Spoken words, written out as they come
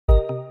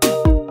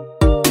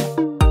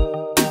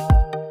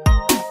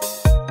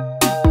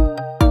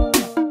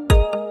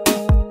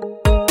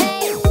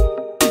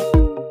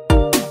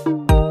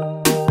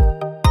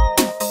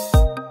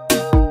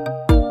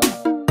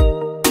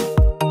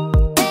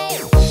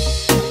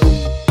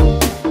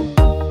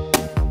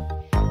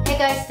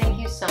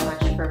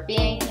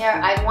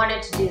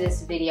wanted to do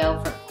this video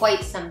for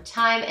quite some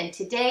time, and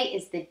today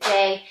is the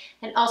day.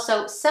 And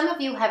also, some of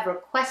you have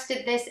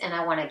requested this and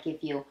I want to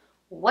give you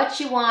what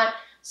you want.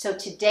 So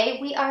today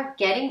we are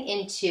getting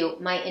into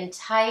my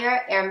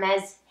entire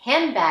Hermes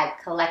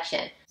handbag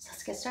collection. So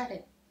let's get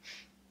started.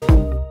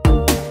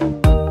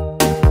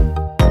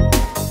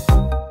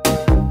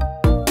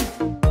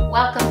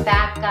 Welcome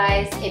back,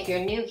 guys. If you're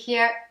new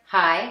here,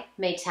 hi,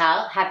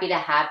 Maytal, happy to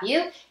have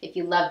you. If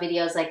you love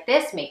videos like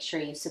this, make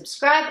sure you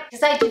subscribe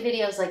because I do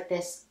videos like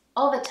this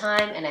all the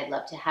time and I'd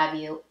love to have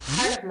you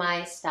part of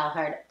my Style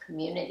Hard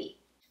community.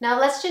 Now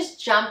let's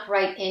just jump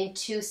right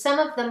into some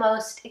of the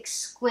most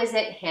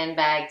exquisite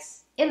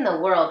handbags in the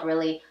world,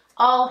 really,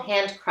 all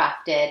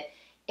handcrafted.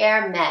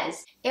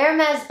 Hermes.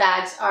 Hermes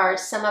bags are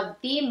some of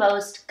the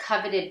most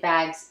coveted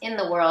bags in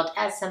the world,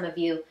 as some of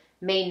you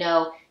may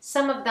know.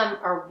 Some of them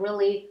are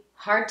really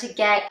hard to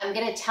get. I'm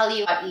going to tell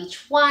you about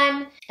each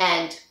one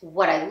and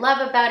what I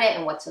love about it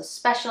and what's so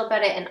special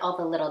about it and all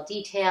the little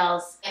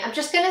details. I'm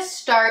just going to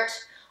start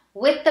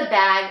with the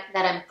bag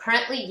that I'm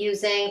currently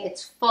using.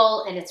 It's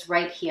full and it's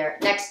right here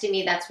next to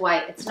me. That's why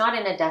it's not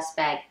in a dust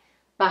bag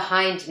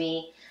behind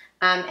me.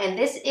 And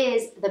this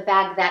is the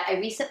bag that I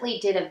recently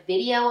did a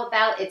video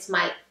about. It's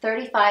my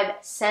 35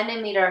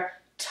 centimeter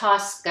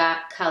Tosca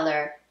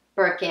color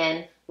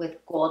Birkin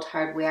with gold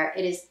hardware.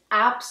 It is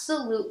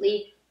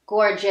absolutely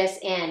gorgeous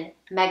and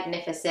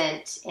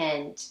magnificent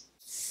and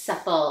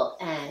supple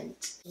and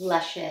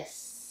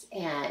luscious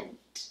and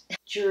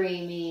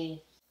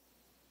dreamy.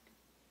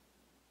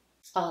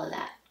 All of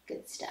that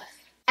good stuff.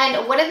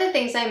 And one of the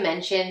things I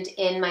mentioned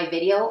in my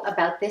video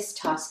about this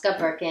Tosca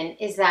Birkin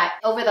is that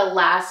over the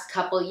last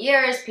couple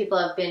years, people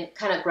have been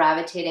kind of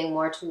gravitating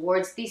more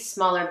towards these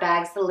smaller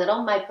bags, the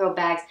little micro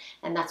bags,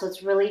 and that's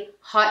what's really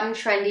hot and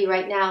trendy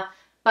right now.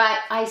 But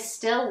I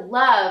still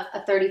love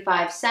a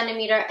 35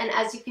 centimeter, and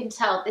as you can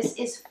tell, this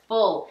is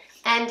full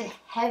and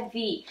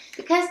heavy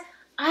because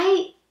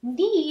I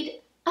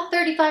need a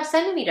 35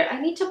 centimeter.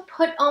 I need to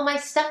put all my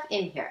stuff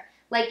in here.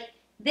 Like,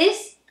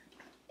 this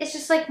is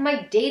just like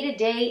my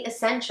day-to-day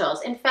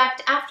essentials. In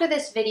fact, after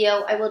this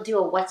video, I will do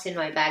a what's in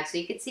my bag so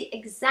you can see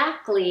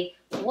exactly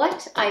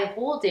what I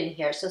hold in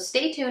here. So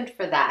stay tuned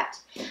for that.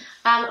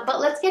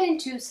 But let's get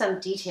into some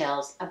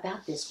details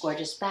about this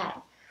gorgeous bag.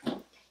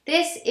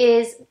 This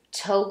is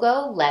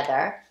Togo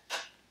leather,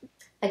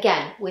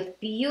 again, with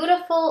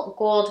beautiful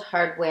gold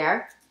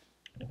hardware.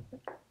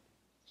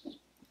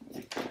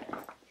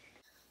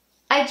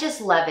 I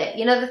just love it.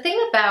 You know, the thing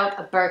about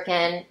a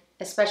Birkin,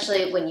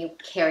 especially when you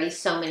carry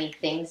so many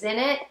things in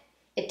it,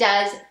 it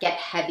does get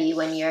heavy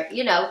when you're,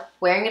 you know,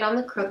 wearing it on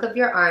the crook of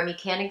your arm. You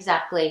can't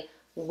exactly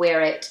wear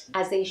it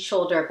as a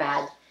shoulder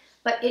bag,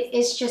 but it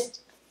is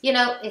just, you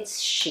know, it's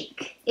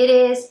chic. It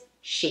is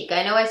chic.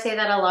 I know I say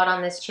that a lot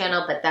on this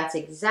channel, but that's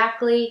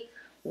exactly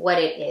what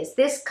it is.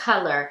 This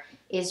color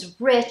is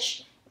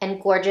rich and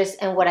gorgeous,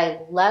 and what I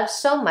love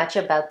so much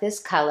about this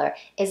color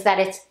is that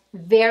it's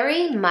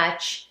very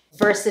much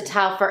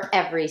versatile for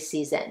every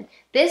season.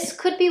 This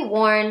could be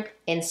worn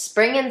in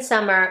spring and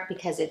summer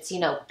because it's, you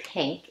know,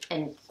 pink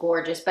and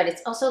gorgeous, but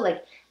it's also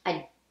like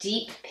a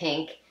deep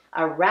pink,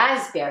 a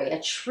raspberry,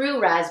 a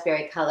true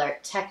raspberry color.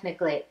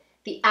 Technically,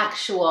 the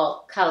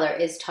actual color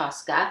is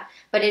Tosca,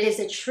 but it is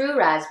a true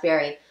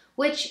raspberry,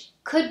 which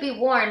could be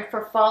worn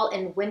for fall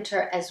and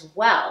winter as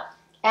well.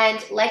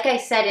 And like I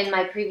said in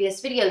my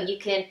previous video, you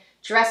can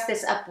dress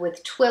this up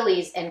with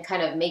twillies and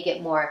kind of make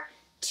it more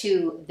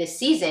to the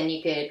season.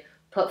 You could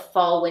put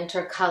fall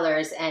winter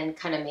colors and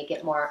kind of make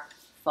it more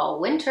fall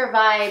winter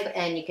vibe,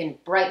 and you can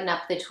brighten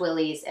up the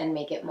twillies and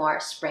make it more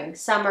spring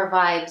summer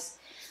vibes.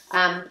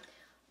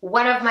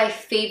 One of my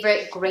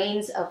favorite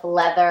grains of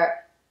leather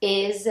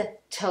is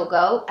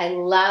Togo. I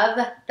love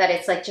that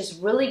it's like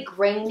just really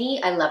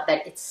grainy. I love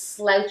that it's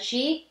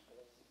slouchy.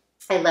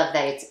 I love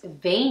that it's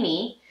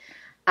veiny.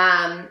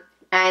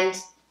 And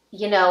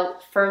you know,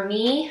 for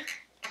me,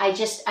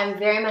 I'm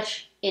very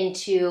much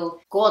into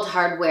gold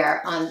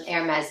hardware on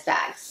Hermes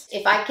bags.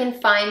 If I can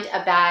find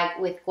a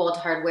bag with gold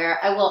hardware,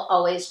 I will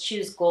always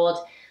choose gold.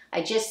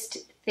 I just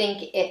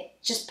think it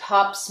just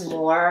pops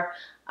more.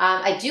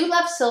 I do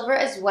love silver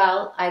as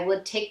well. I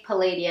would take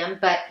palladium,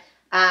 but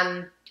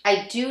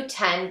I do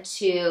tend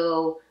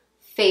to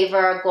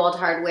favor gold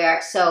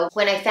hardware. So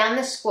when I found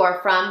this score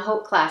from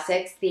Haute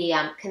Classics, the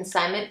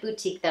consignment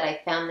boutique that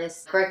I found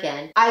this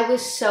Birkin, I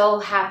was so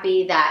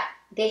happy that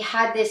they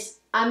had this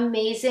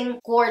amazing,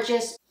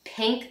 gorgeous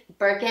pink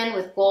Birkin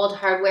with gold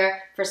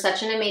hardware for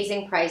such an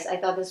amazing price. I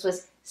thought this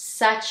was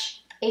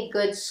such a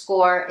good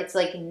score. It's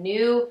like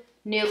new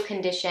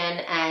condition,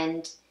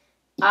 and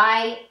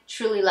I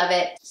truly love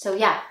it. So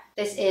yeah,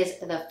 this is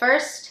the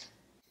first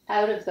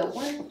out of the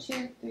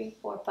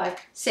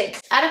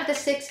 6 out of the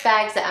 6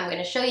 bags that I'm going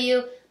to show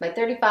you, my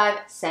 35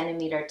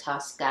 centimeter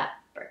Tosca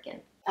Birkin.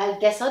 I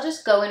guess I'll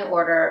just go in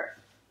order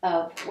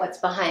of what's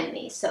behind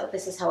me. So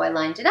this is how I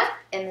lined it up,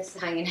 and this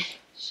is how I'm going to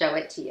show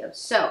it to you.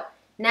 So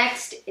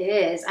next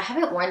is, I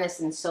haven't worn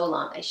this in so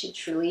long. I should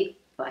truly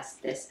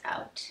bust this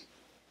out.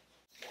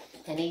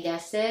 Any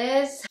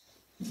guesses?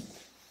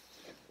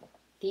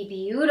 the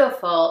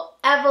beautiful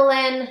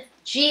Evelyn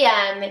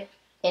GM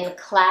in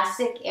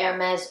classic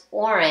Hermes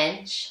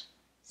orange.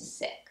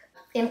 Sick.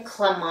 In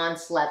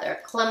Clemence leather.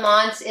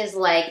 Clemence is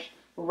like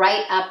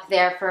right up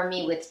there for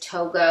me with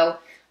Togo.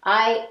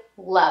 I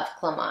love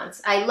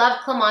Clemence. I love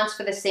Clemence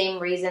for the same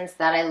reasons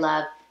that I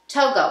love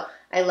Togo.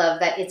 I love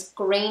that it's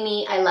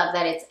grainy. I love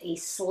that it's a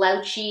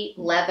slouchy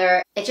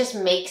leather. It just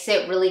makes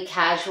it really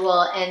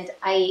casual. And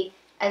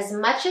as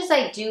much as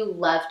I do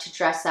love to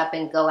dress up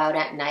and go out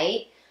at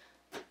night,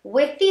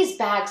 with these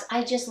bags,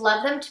 I just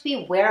love them to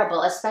be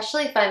wearable,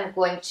 especially if I'm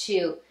going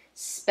to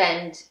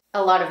spend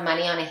a lot of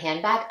money on a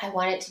handbag. I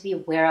want it to be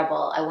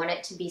wearable. I want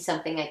it to be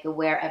something I could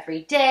wear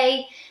every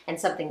day and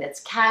something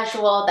that's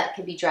casual, that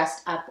could be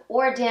dressed up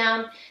or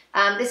down.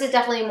 This is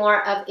definitely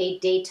more of a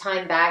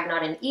daytime bag,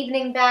 not an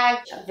evening bag.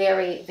 A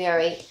very,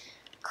 very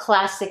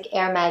classic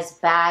Hermes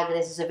bag.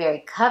 This is a very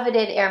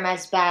coveted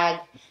Hermes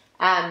bag.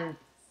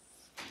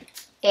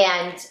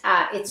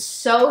 It's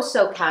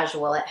so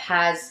casual. It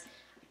has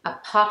a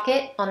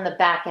pocket on the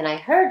back, and I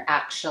heard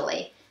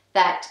actually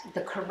that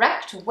the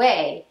correct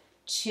way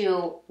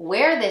to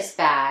wear this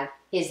bag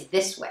is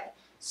this way.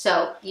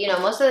 So, you know,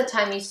 most of the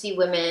time you see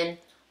women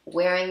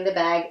wearing the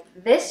bag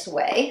this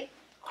way,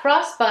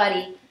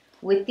 crossbody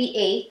with the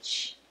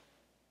H,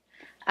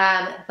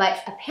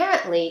 but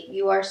apparently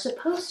you are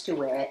supposed to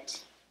wear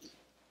it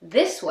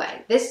this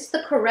way. This is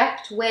the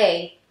correct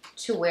way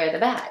to wear the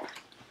bag.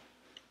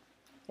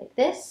 Like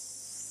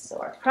this,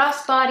 or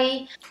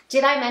crossbody.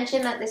 Did I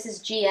mention that this is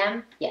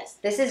GM? Yes,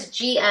 this is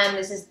GM.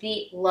 This is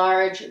the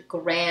large,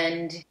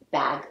 grand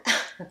bag.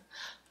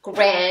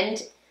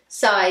 Grand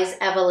size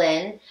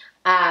Evelyn.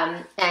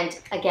 And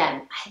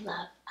again, I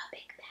love a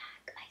big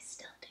bag. I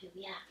still do,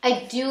 yeah.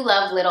 I do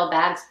love little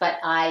bags, but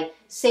I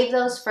save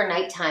those for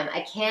nighttime.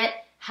 I can't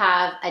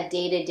have a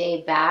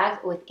day-to-day bag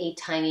with a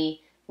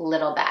tiny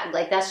little bag.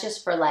 Like, that's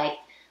just for like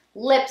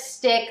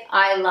lipstick,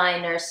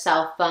 eyeliner,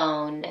 cell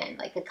phone, and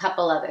like a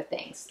couple other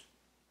things.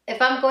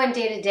 If I'm going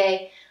day to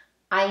day,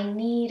 I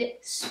need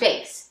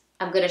space.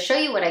 I'm going to show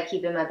you what I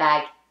keep in my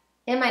bag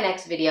in my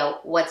next video,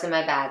 what's in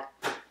my bag.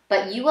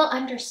 But you will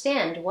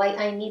understand why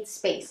I need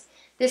space.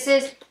 This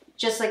is,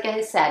 just like I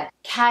said,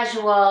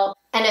 casual,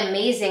 an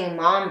amazing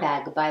mom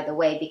bag, by the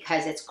way,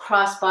 because it's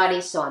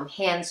crossbody, so I'm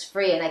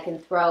hands-free and I can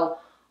throw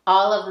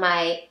all of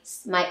my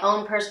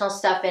own personal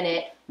stuff in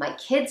it, my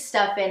kids'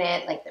 stuff in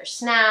it, like their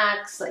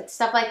snacks, like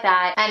stuff like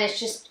that. And it's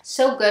just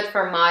so good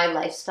for my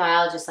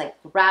lifestyle. Just like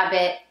grab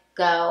it,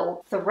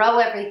 go, throw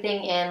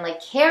everything in,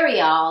 like carry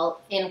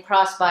all in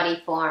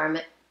crossbody form.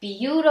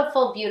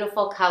 Beautiful,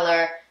 beautiful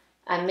color.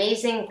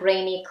 Amazing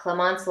grainy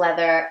Clemence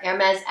leather,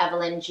 Hermes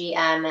Evelyn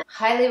GM.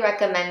 Highly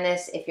recommend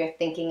this if you're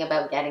thinking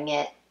about getting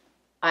it.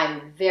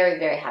 I'm very,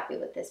 very happy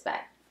with this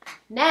bag.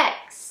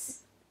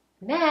 Next,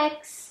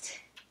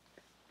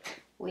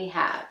 we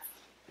have,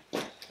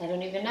 I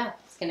don't even know.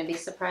 It's going to be a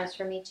surprise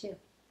for me too.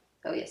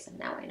 Oh yes, and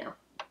now I know.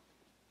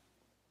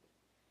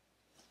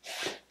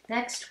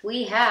 Next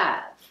we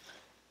have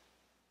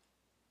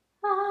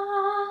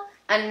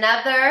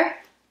another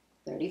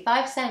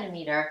 35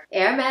 centimeter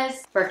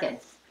Hermes Birkin.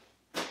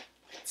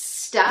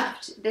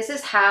 Stuffed. This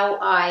is how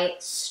I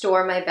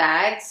store my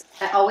bags.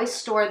 I always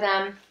store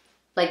them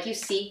like you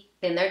see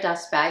in their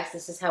dust bags.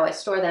 This is how I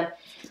store them.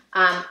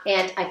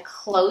 And I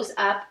close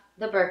up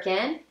the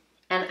Birkin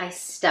and I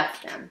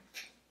stuff them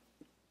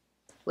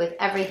with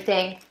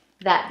everything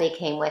that they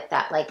came with.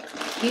 That like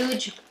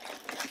huge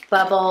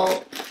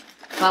bubble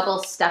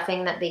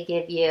stuffing that they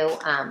give you.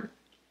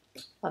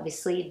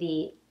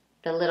 Obviously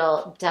the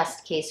little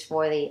dust case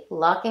for the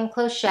lock and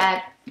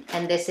clochette,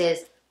 and this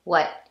is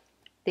what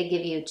they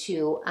give you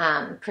to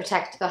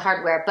protect the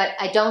hardware. But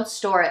I don't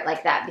store it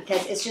like that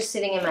because it's just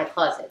sitting in my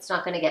closet. It's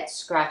not going to get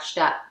scratched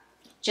up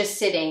just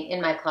sitting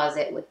in my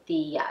closet with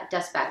the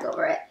dust bag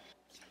over it.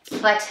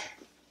 But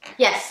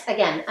yes,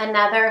 again,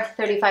 another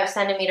 35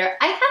 centimeter.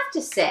 I have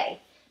to say,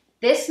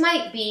 this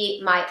might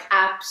be my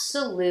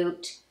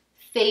absolute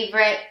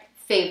favorite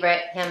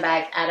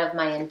handbag out of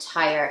my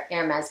entire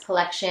Hermes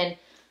collection.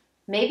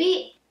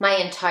 Maybe my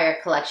entire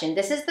collection.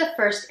 This is the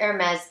first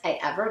Hermes I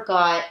ever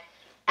got,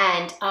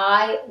 and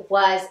I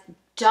was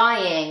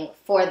dying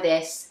for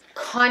this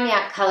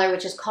cognac color,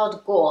 which is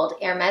called gold.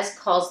 Hermes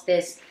calls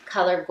this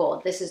color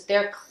gold. This is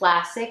their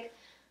classic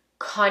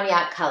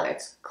cognac color.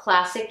 It's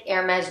classic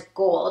Hermes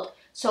gold.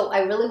 So I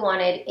really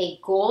wanted a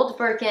gold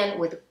Birkin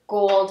with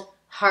gold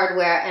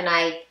hardware, and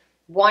I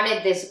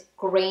wanted this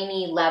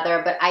grainy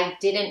leather, but I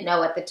didn't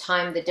know at the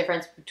time the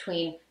difference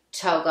between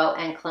Togo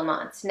and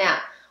Clemence. Now,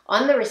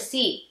 on the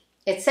receipt,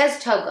 it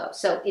says Togo,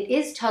 so it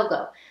is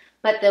Togo.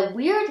 But the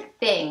weird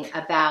thing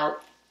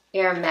about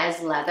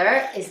Hermes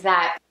leather is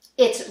that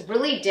it's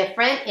really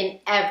different in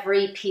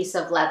every piece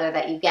of leather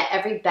that you get.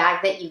 Every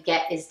bag that you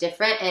get is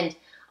different, and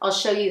I'll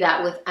show you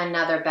that with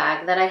another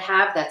bag that I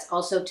have that's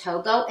also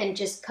Togo and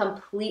just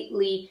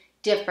completely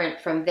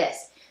different from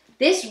this.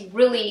 This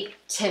really,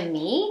 to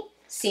me,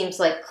 seems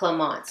like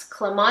Clemence.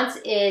 Clemence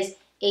is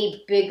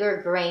a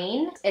bigger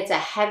grain. It's a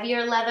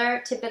heavier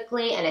leather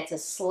typically, and it's a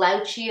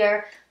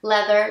slouchier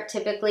leather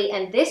typically,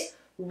 and this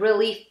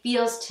really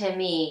feels to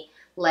me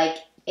like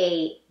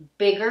a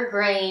bigger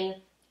grain,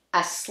 a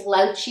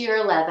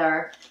slouchier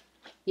leather,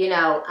 you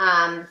know,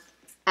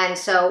 and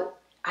so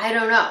I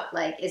don't know,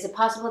 like, is it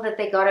possible that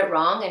they got it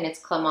wrong and it's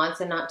Clemence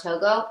and not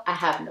Togo? I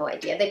have no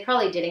idea. They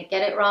probably didn't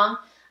get it wrong.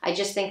 I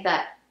just think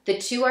that the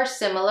two are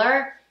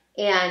similar,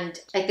 and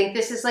I think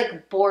this is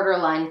like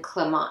borderline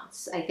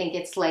Clemence. I think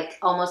it's like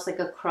almost like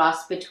a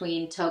cross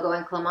between Togo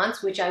and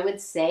Clemence, which I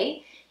would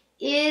say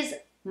is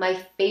my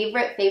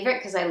favorite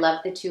because I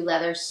love the two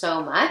leathers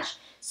so much.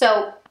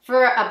 So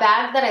for a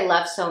bag that I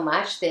love so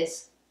much,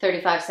 this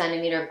 35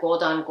 centimeter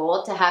gold on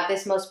gold, to have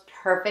this most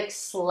perfect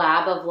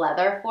slab of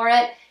leather for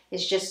it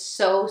is just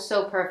so,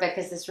 so perfect,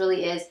 because this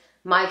really is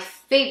my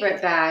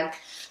favorite bag.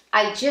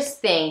 I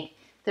just think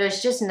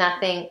there's just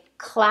nothing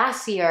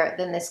classier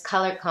than this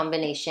color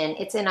combination.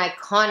 It's an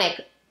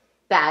iconic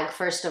bag,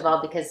 first of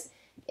all, because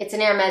it's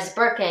an Hermes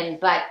Birkin,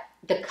 but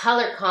the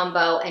color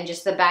combo and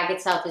just the bag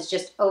itself is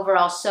just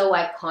overall so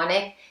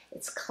iconic.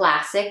 It's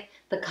classic.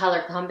 The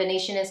color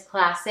combination is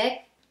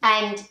classic.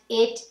 And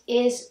it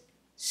is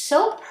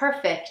so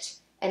perfect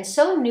and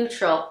so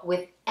neutral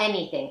with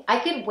anything. I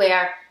could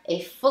wear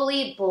a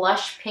fully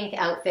blush pink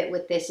outfit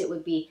with this. It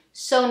would be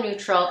so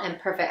neutral and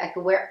perfect. I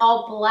could wear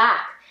all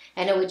black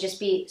and it would just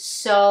be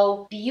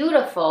so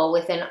beautiful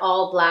with an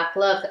all black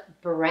look,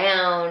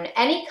 brown,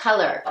 any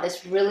color.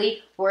 This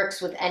really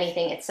works with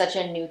anything. It's such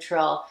a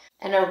neutral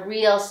and a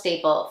real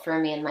staple for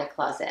me in my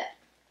closet.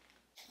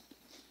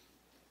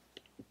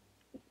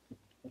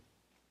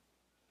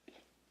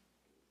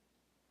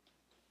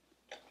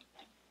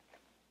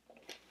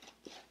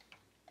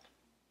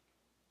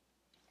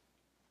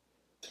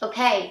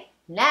 Okay,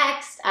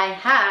 next I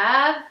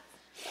have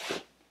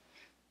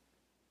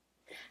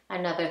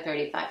another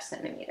 35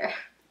 centimeter.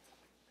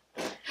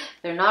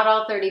 They're not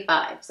all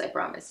 35s, I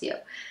promise you.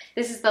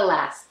 This is the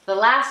last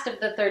of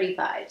the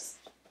 35s.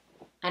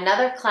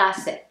 Another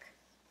classic,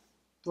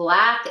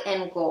 black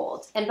and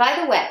gold. And by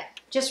the way,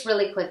 just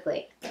really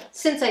quickly,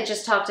 since I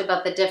just talked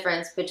about the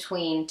difference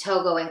between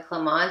Togo and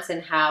Clemence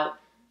and how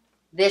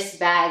this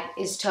bag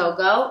is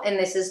Togo and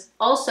this is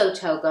also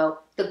Togo,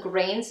 the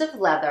grains of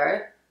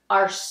leather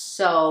are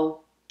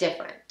so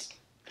different.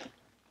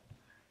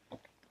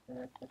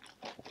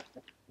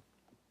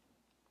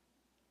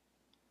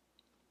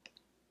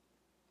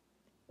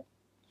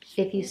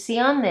 If you see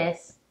on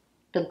this,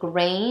 the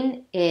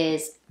grain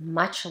is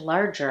much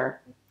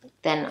larger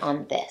than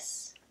on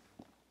this.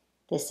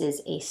 This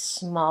is a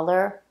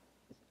smaller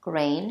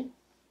grain.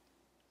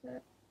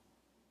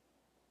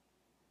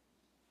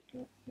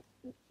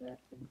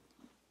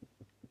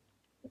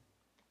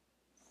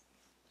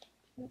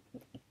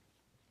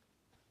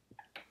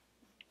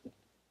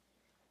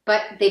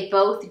 But they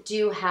both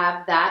do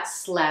have that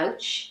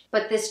slouch,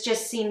 but this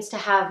just seems to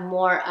have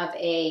more of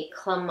a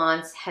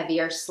Clemence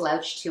heavier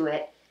slouch to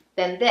it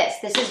than this.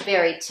 This is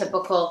very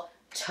typical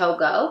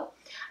Togo.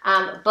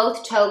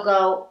 Both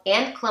Togo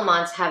and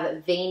Clemence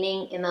have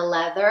veining in the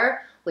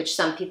leather, which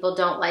some people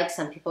don't like.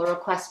 Some people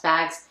request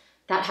bags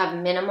that have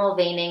minimal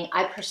veining.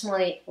 I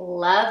personally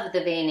love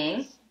the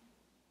veining.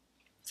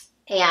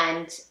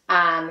 And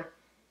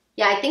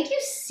yeah, I think you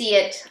see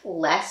it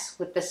less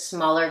with the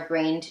smaller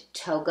grained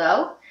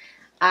Togo.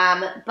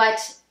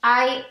 But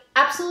I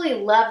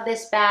absolutely love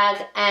this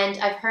bag, and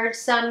I've heard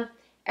some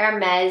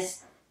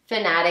Hermes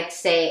fanatics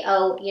say,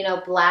 oh, you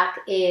know, black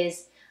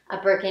is a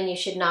Birkin you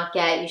should not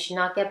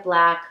get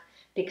black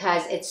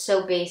because it's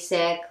so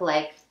basic,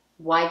 like,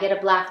 why get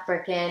a black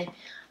Birkin?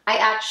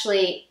 I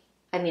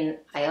mean,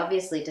 I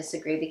obviously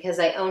disagree because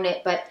I own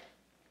it, but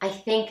I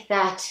think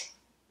that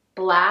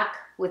black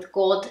with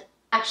gold,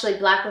 actually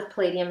black with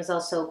palladium is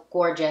also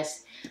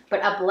gorgeous,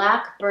 but a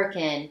black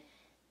Birkin,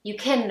 you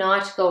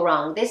cannot go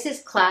wrong. This is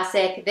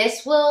classic.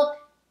 This will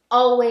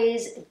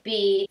always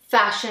be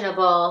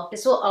fashionable.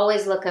 This will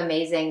always look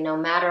amazing no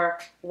matter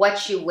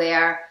what you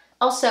wear.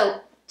 Also,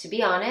 to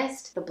be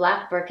honest, the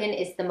black Birkin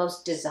is the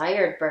most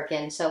desired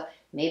Birkin. So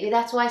maybe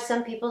that's why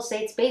some people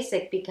say it's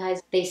basic,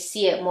 because they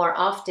see it more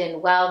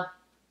often. Well,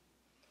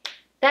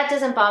 that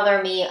doesn't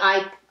bother me.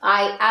 I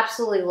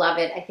absolutely love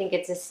it. I think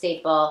it's a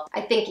staple.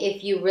 I think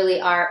if you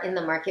really are in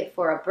the market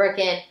for a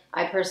Birkin,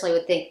 I personally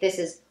would think this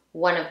is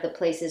one of the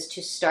places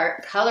to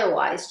start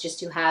color-wise, just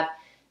to have,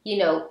 you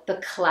know, the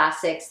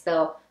classics,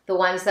 the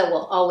ones that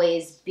will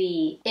always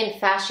be in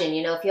fashion.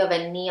 You know, if you have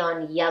a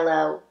neon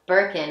yellow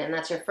Birkin and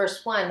that's your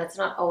first one, that's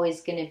not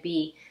always going to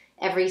be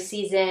every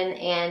season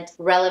and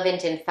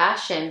relevant in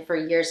fashion for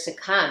years to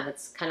come.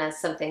 It's kind of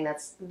something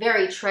that's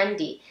very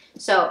trendy.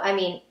 So, I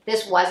mean,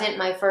 this wasn't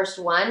my first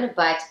one,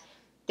 but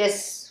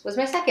this was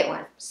my second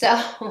one.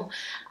 So,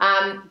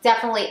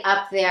 definitely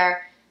up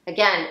there.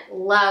 Again,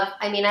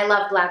 I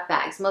love black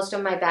bags. Most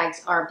of my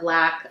bags are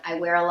black. I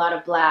wear a lot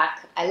of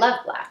black. I love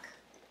black.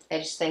 I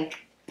just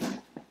think,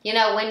 you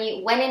know,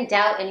 when in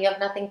doubt and you have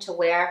nothing to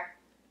wear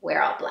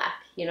all black.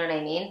 You know what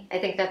I mean? I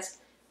think that's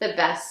the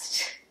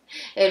best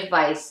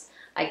advice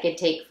I could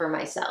take for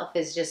myself,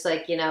 is just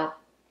like, you know,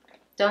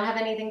 don't have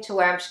anything to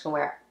wear. I'm just gonna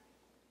wear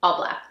all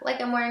black,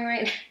 like I'm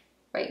wearing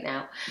right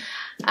now.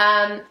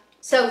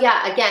 So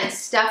yeah, again,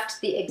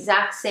 stuffed the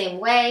exact same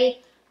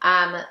way,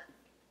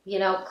 you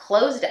know,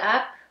 closed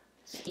up.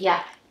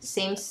 Yeah,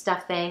 same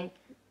stuffing,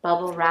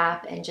 bubble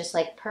wrap, and just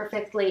like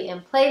perfectly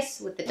in place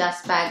with the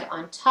dust bag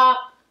on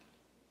top.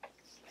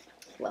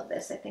 Love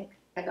this. I think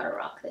I gotta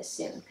rock this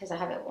soon because I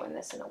haven't worn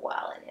this in a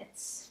while and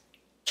it's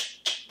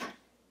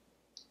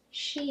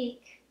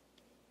chic.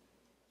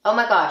 Oh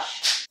my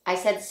gosh. I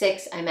said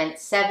 6, I meant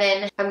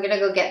 7. I'm gonna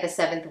go get the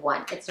 7th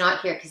one. It's not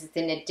here because it's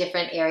in a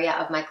different area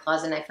of my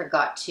closet and I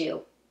forgot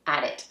to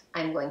add it.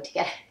 I'm going to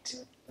get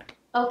it.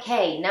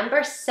 Okay,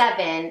 number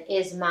 7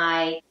 is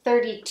my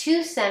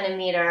 32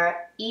 centimeter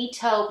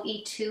E-taupe,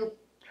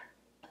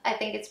 I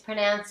think it's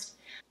pronounced,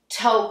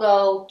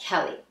 Togo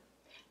Kelly.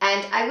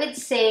 And I would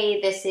say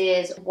this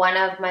is one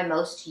of my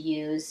most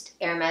used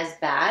Hermes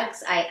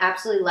bags. I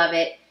absolutely love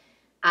it.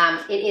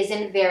 It is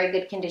in very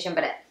good condition,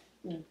 but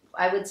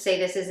I would say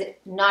this is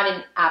not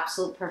in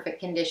absolute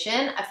perfect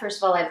condition.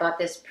 First of all, I bought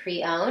this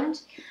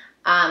pre-owned.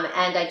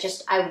 And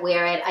I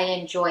wear it, I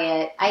enjoy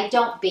it. I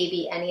don't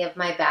baby any of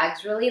my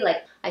bags really.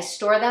 Like, I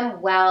store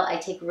them well, I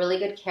take really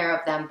good care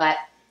of them, but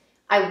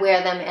I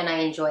wear them and I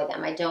enjoy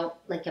them.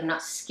 I'm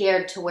not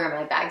scared to wear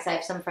my bags. I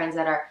have some friends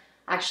that are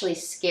actually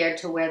scared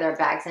to wear their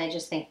bags and I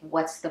just think,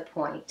 what's the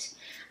point?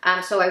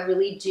 So I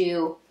really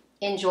do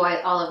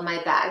enjoy all of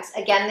my bags.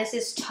 Again, this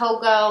is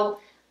Togo.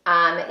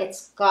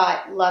 It's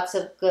got lots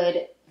of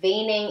good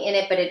veining in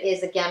it, but it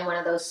is, again, one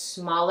of those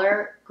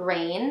smaller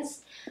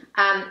grains.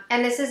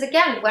 And this is,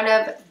 again, one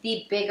of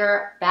the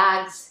bigger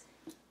bags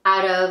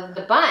out of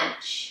the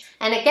bunch.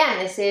 And again,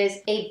 this is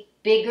a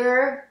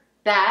bigger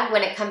bag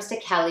when it comes to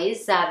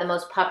Kelly's. The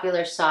most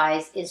popular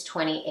size is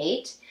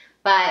 28.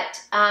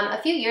 But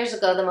a few years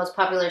ago, the most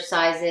popular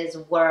sizes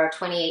were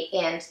 28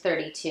 and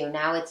 32.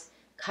 Now it's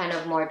kind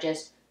of more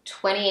just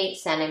 28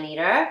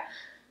 centimeter.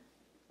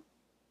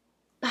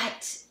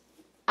 But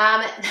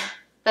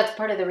that's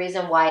part of the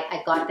reason why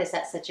I got this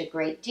at such a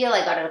great deal.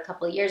 I got it a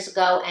couple of years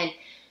ago, and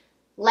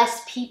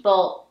less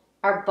people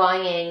are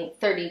buying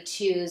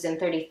 32s and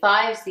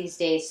 35s these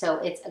days, so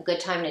it's a good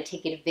time to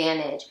take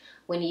advantage.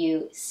 When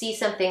you see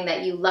something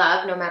that you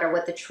love, no matter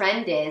what the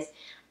trend is,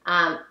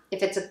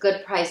 if it's a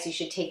good price, you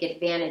should take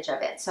advantage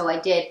of it. So I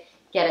did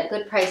get a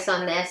good price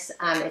on this.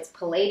 It's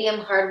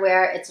palladium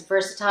hardware. It's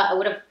versatile. I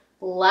would have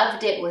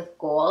loved it with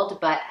gold,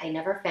 but I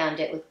never found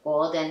it with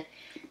gold, and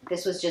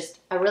this was just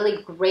a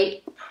really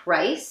great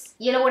price.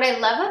 You know, what I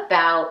love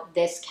about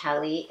this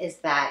Kelly is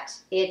that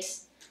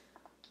it's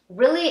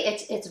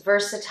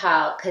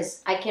versatile,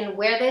 because I can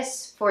wear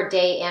this for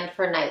day and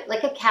for night,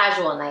 like a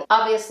casual night.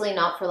 Obviously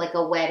not for like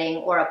a wedding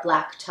or a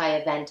black tie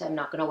event. I'm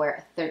not gonna wear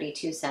a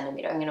 32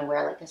 centimeter. I'm gonna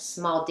wear like a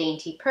small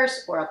dainty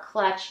purse or a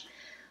clutch,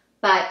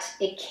 but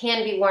it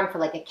can be worn for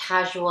like a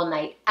casual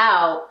night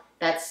out.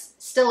 That's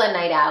still a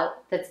night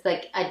out. That's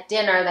like a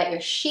dinner that you're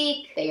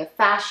chic, that you're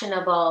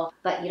fashionable,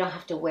 but you don't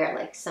have to wear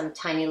like some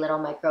tiny little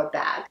micro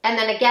bag. And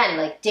then again,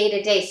 like day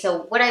to day.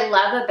 So what I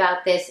love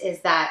about this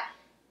is that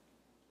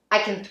I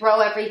can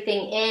throw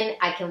everything in.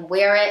 I can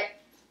wear it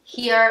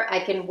here. I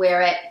can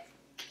wear it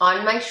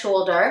on my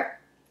shoulder.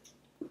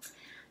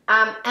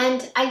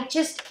 And I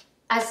just,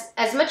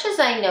 as much as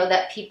I know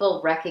that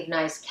people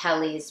recognize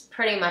Kelly's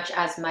pretty much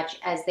as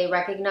they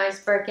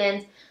recognize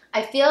Birkins,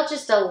 I feel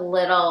just a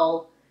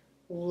little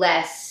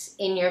less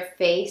in your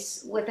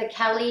face with a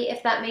Kelly,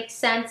 if that makes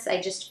sense.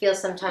 I just feel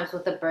sometimes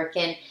with a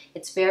Birkin,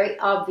 it's very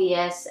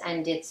obvious,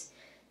 and it's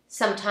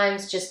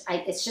sometimes just,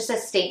 it's just a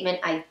statement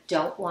I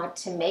don't want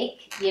to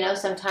make. You know,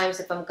 sometimes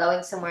if I'm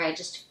going somewhere, I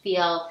just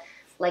feel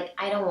like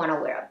I don't want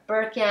to wear a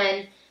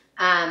Birkin.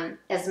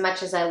 As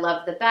much as I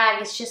love the bag,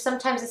 it's just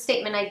sometimes a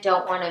statement I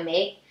don't want to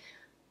make.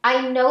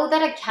 I know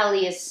that a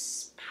Kelly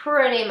is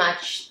pretty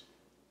much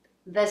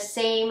the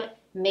same.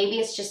 Maybe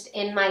it's just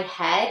in my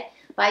head,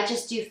 but I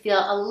just do feel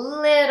a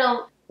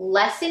little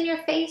less in your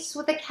face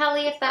with a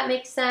Kelly, if that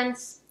makes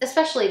sense.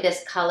 Especially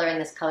this color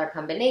and this color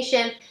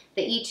combination.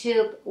 The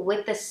E-taupe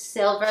with the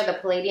silver, the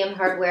palladium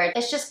hardware.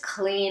 It's just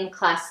clean,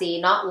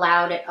 classy, not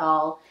loud at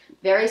all.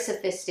 Very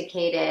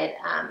sophisticated.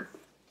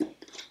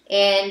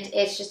 And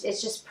it's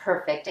just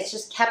perfect. It's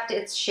just kept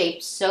its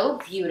shape so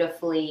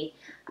beautifully.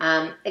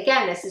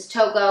 Again, this is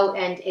Togo,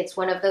 and it's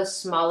one of those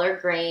smaller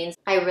grains.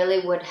 I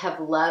really would have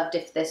loved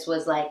if this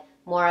was like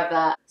more of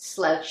a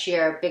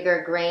slouchier,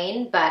 bigger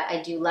grain, but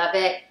I do love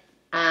it.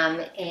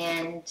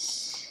 And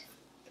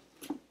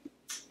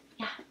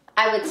yeah,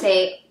 I would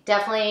say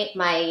definitely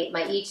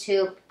my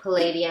E-taupe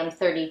Palladium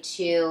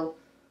 32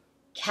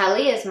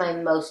 Kelly is my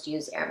most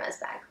used Hermes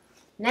bag.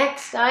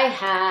 Next I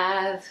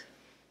have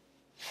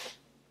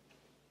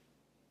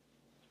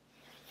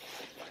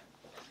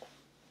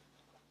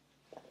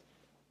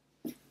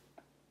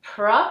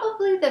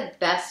probably the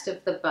best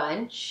of the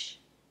bunch.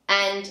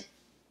 And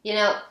you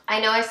know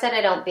I said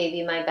I don't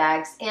baby my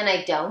bags, and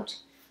I don't,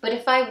 but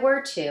if I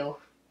were to,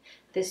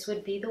 this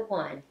would be the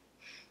one.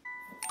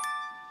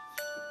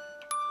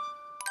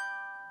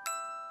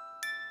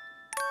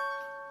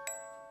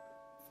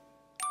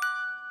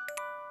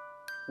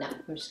 No,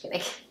 I'm just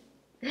kidding.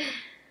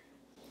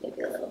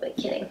 Maybe a little bit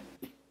kidding.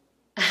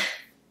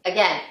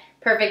 Again,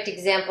 perfect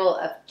example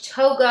of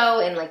Togo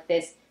in like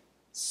this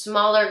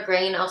smaller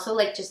grain, also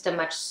like just a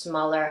much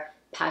smaller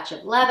patch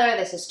of leather.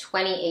 This is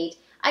 28.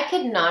 I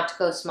could not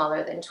go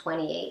smaller than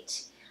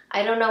 28.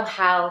 I don't know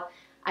how.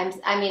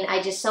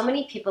 I just, so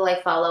many people I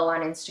follow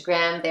on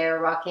Instagram, they're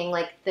rocking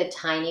like the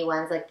tiny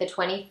ones, like the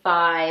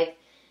 25.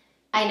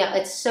 I know,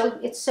 it's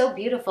so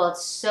beautiful.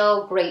 It's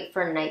so great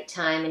for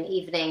nighttime and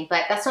evening,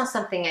 but that's not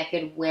something I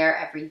could wear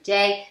every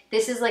day.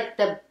 This is like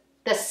the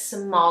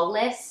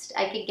smallest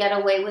I could get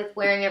away with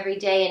wearing every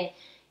day, and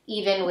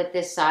even with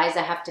this size,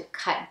 I have to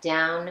cut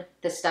down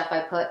the stuff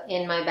I put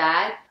in my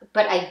bag.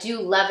 But I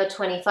do love a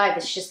 25.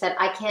 It's just that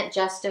I can't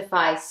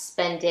justify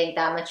spending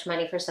that much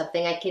money for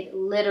something I could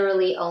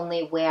literally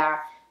only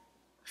wear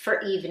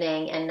for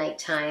evening and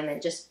nighttime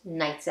and just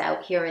nights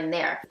out here and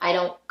there. I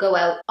don't go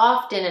out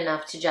often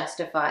enough to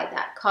justify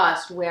that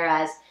cost,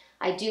 whereas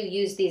I do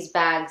use these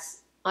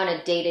bags on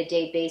a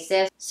day-to-day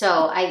basis.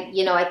 So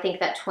I think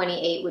that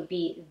 28 would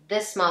be the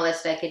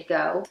smallest I could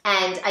go.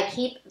 And I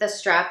keep the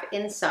strap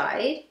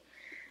inside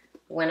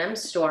when I'm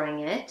storing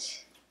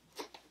it.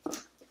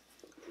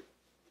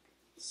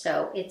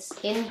 So it's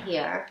in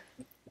here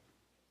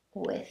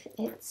with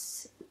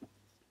its,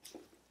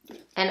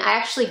 and I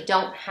actually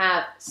don't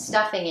have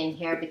stuffing in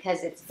here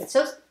because it's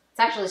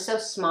actually so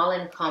small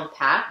and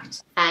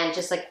compact and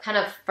just like kind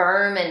of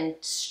firm and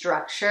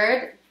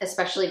structured,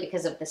 especially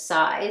because of the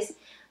size,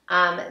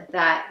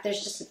 that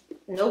there's just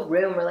no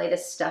room really to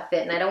stuff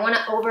it. And I don't want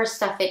to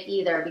overstuff it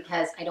either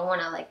because I don't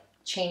want to like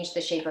change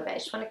the shape of it. I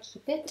just want to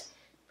keep it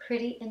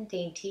pretty and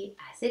dainty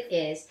as it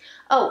is.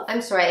 Oh,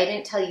 I'm sorry, I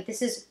didn't tell you.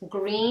 This is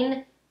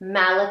green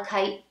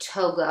malachite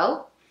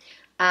Togo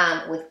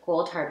with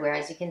gold hardware,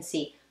 as you can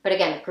see. But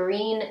again,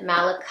 green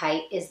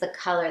malachite is the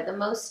color, the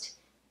most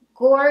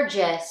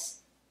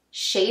gorgeous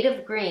shade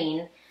of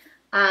green,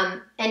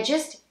 and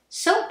just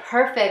so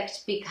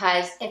perfect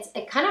because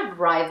it kind of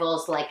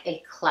rivals like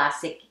a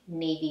classic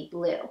navy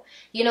blue.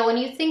 You know, when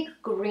you think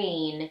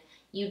green,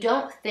 you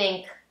don't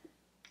think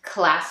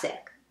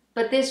classic,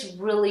 but this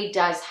really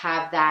does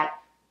have that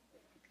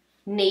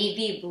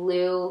navy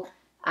blue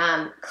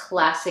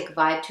classic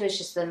vibe to it. It's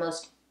just the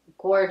most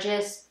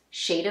gorgeous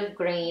shade of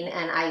green,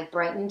 and I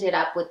brightened it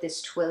up with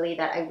this twilly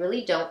that I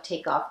really don't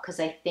take off because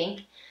I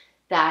think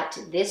that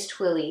this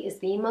twilly is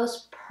the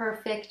most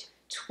perfect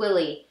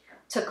twilly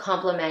to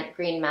complement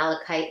green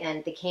malachite,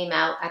 and they came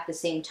out at the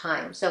same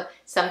time. So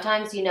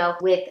sometimes, you know,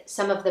 with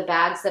some of the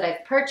bags that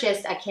I've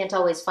purchased, I can't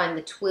always find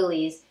the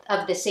twillies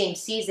of the same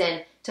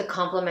season to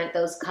complement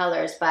those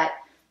colors, but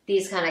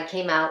these kind of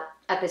came out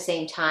at the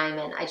same time,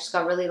 and I just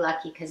got really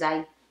lucky because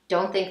I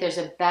don't think there's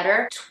a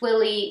better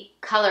twilly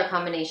color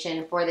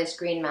combination for this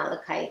green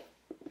malachite.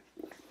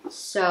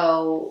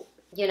 So,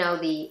 you know,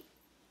 the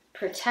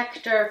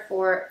protector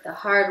for the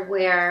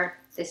hardware,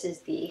 this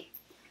is the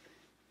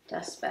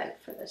dust bag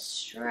for the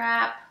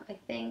strap, I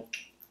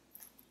think.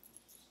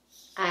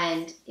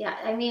 And yeah,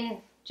 I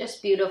mean,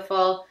 just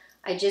beautiful.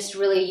 I just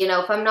really, you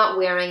know, if I'm not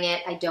wearing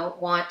it, I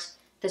don't want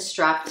the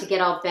strap to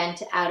get all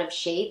bent out of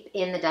shape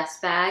in the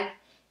dust bag.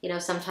 You know,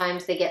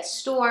 sometimes they get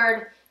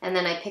stored and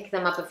then I pick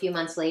them up a few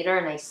months later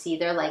and I see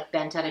they're like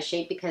bent out of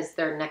shape because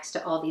they're next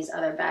to all these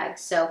other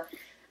bags. So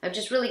I'm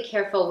just really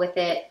careful with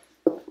it.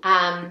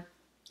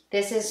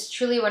 This is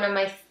truly one of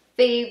my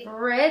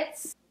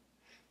favorites.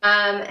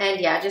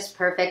 And yeah, just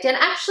perfect. And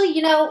actually,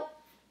 you know,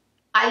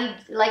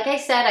 like I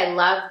said, I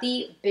love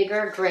the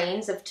bigger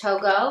grains of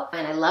Togo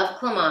and I love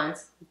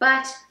Clemence,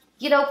 but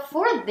you know,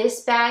 for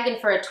this bag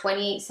and for a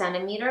 28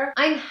 centimeter,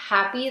 I'm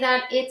happy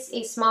that it's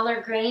a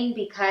smaller grain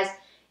because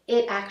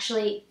it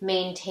actually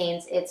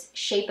maintains its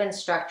shape and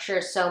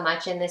structure so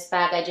much in this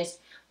bag. I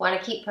just want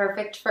to keep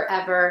perfect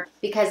forever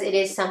because it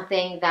is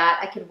something that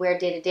I could wear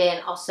day to day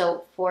and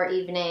also for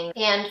evening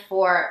and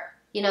for,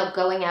 you know,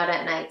 going out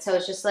at night. So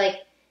it's just like,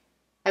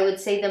 I would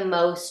say the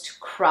most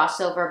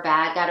crossover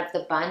bag out of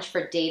the bunch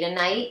for day to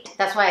night.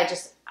 That's why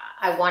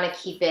I want to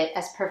keep it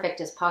as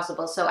perfect as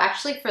possible. So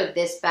actually for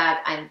this bag,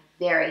 I'm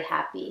very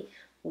happy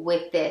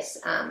with this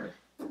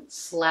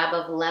slab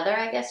of leather,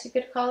 I guess you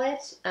could call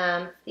it.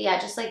 Yeah,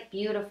 just like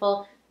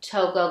beautiful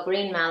Togo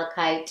green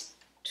malachite,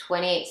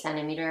 28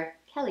 centimeter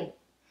Kelly.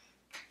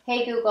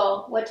 Hey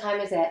Google, what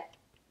time is it?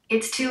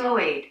 It's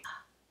 2:08.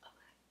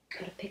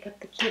 Gotta pick up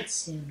the kids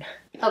soon.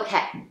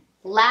 Okay,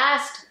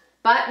 last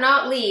but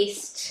not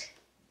least,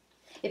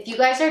 if you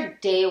guys are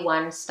day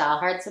one Style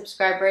Hard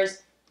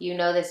subscribers, you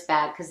know this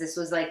bag because this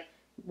was like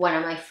one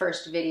of my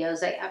first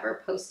videos I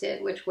ever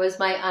posted, which was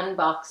my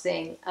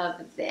unboxing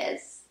of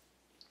this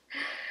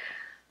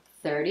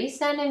 30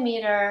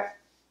 centimeter,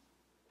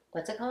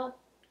 what's it called?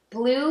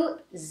 Blue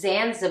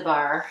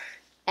Zanzibar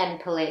and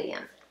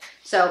Palladium.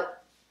 So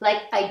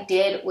like I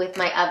did with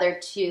my other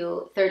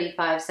two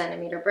 35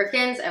 centimeter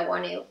Birkins, I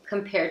want to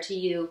compare to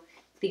you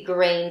the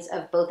grains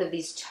of both of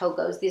these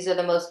Togos. These are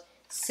the most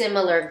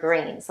similar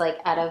grains, like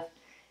out of,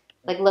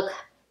 like look,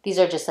 these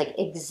are just like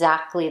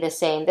exactly the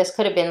same. This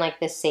could have been like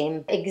the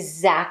same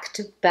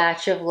exact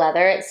batch of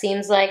leather. It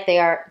seems like they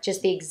are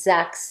just the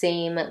exact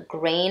same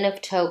grain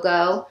of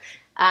Togo.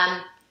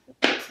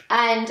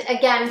 And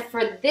again,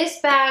 for this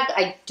bag,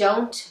 I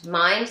don't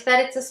mind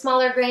that it's a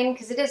smaller grain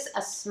because it is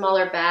a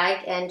smaller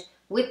bag. And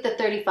with the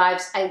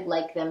 35s, I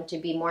like them to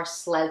be more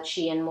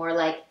slouchy and more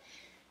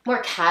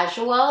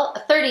casual.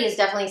 A 30 is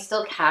definitely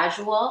still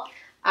casual.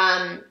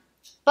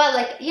 But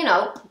like, you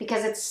know,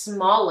 because it's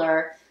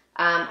smaller,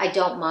 I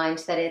don't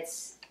mind that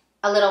it's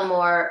a little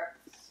more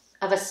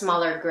of a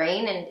smaller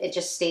grain and it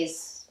just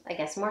stays, I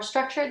guess, more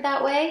structured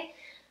that way.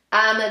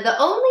 The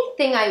only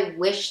thing I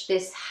wish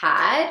this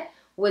had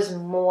was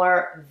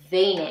more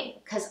veining,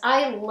 because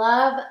I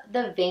love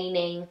the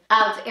veining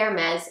of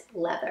Hermes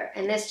leather,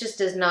 and this just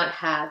does not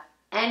have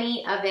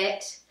any of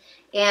it.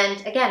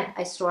 And again,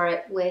 I store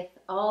it with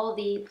all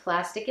the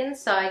plastic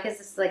inside because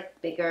it's like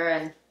bigger.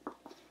 And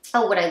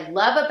oh, what I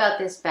love about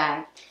this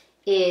bag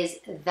is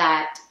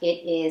that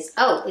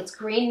it's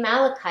green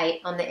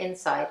malachite on the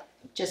inside,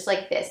 just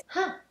like this.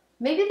 Huh,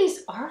 maybe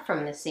these are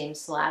from the same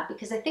slab,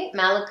 because I think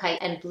malachite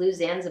and blue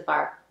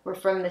Zanzibar were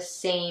from the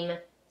same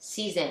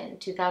season,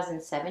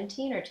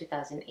 2017 or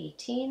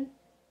 2018.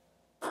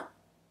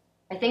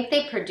 I think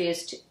they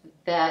produced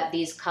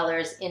these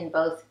colors in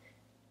both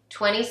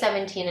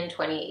 2017 and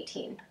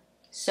 2018.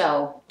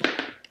 So you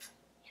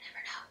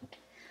never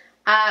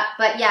know.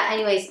 But yeah,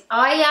 anyways,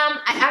 I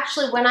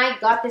actually, when I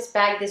got this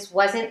bag, this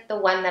wasn't the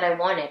one that I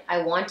wanted.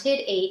 I wanted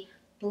a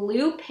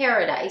blue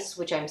paradise,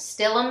 which I'm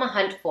still on the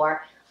hunt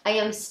for. I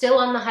am still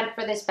on the hunt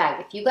for this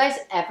bag. If you guys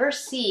ever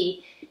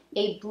see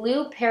a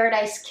blue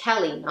paradise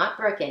Kelly, not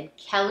Birkin,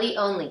 Kelly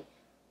only,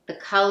 the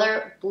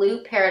color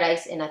blue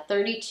paradise in a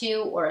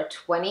 32 or a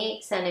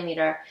 28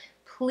 centimeter,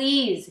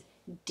 please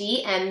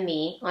DM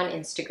me on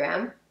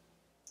Instagram,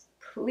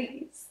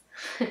 please.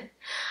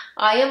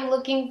 I am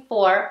looking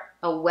for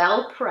a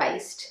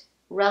well-priced,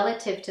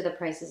 relative to the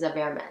prices of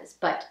Hermes,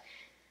 but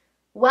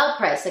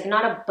well-priced, like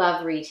not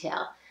above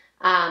retail,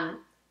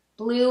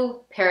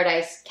 blue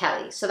paradise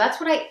Kelly. So that's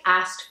what I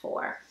asked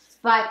for.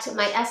 But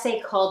my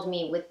SA called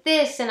me with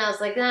this, and I was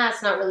like, nah,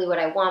 it's not really what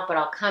I want, but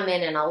I'll come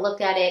in and I'll look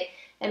at it.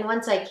 And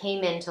once I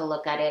came in to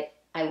look at it,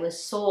 I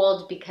was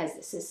sold, because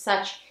this is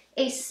such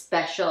a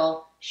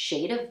special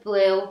shade of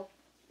blue.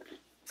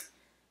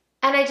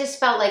 And I just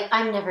felt like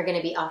I'm never going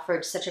to be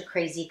offered such a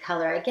crazy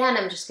color again.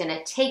 I'm just going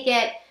to take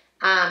it.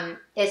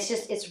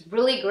 It's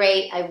really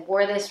great. I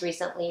wore this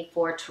recently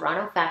for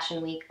Toronto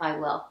Fashion Week. I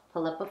will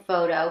pull up a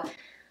photo.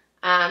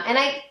 And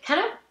I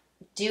kind of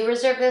do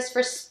reserve this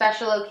for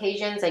special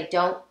occasions. I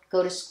don't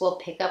go to school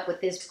pickup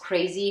with this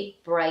crazy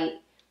bright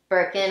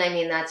Birkin. I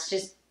mean, that's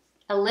just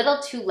a little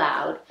too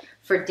loud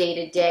for day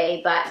to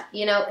day, but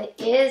you know, it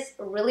is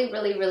really,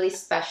 really, really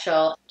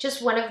special.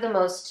 Just one of the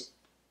most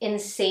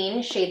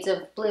insane shades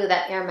of blue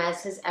that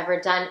Hermes has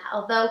ever done.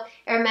 Although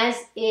Hermes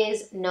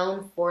is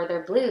known for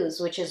their blues,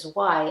 which is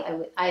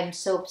why I'm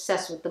so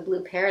obsessed with the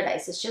blue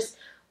paradise. It's just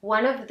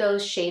one of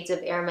those shades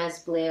of Hermes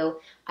blue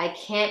I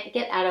can't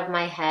get out of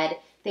my head.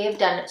 They have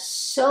done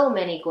so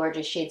many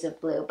gorgeous shades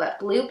of blue, but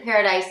blue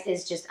paradise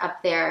is just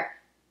up there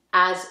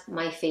as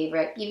my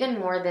favorite, even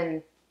more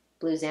than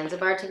blue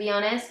Zanzibar, to be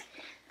honest.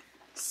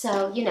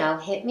 So, you know,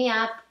 hit me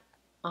up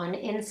on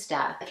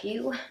Insta. If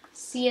you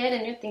see it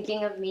and you're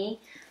thinking of me,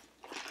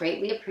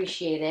 greatly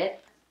appreciate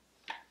it.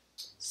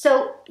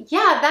 So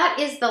yeah, that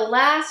is the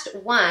last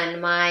one,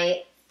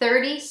 my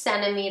 30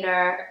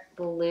 centimeter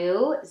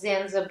blue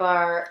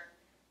Zanzibar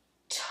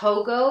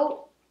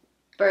Togo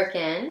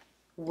Birkin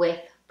with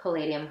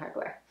palladium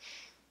hardware.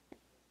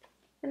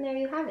 And there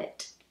you have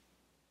it.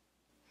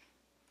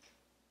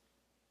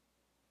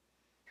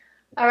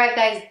 All right,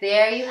 guys,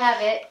 there you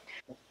have it.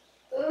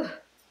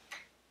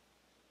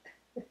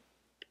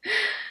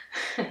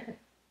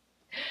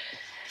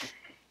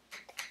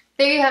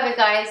 There you have it,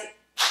 guys.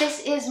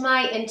 This is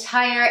my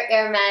entire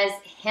Hermes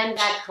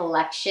handbag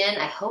collection.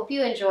 I hope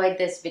you enjoyed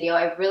this video.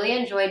 I really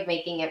enjoyed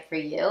making it for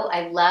you.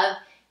 I love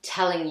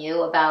telling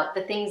you about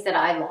the things that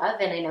I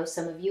love, and I know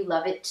some of you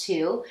love it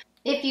too.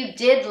 If you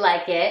did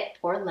like it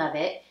or love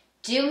it,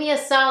 do me a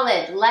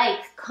solid, like,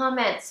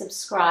 comment,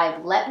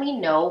 subscribe. Let me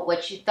know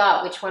what you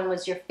thought, which one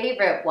was your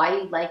favorite, why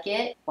you like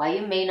it, why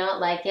you may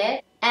not like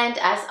it. And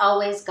as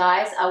always,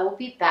 guys, I will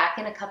be back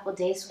in a couple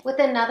days with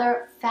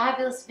another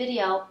fabulous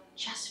video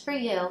just for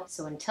you.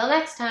 So until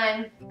next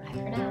time, bye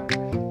for now.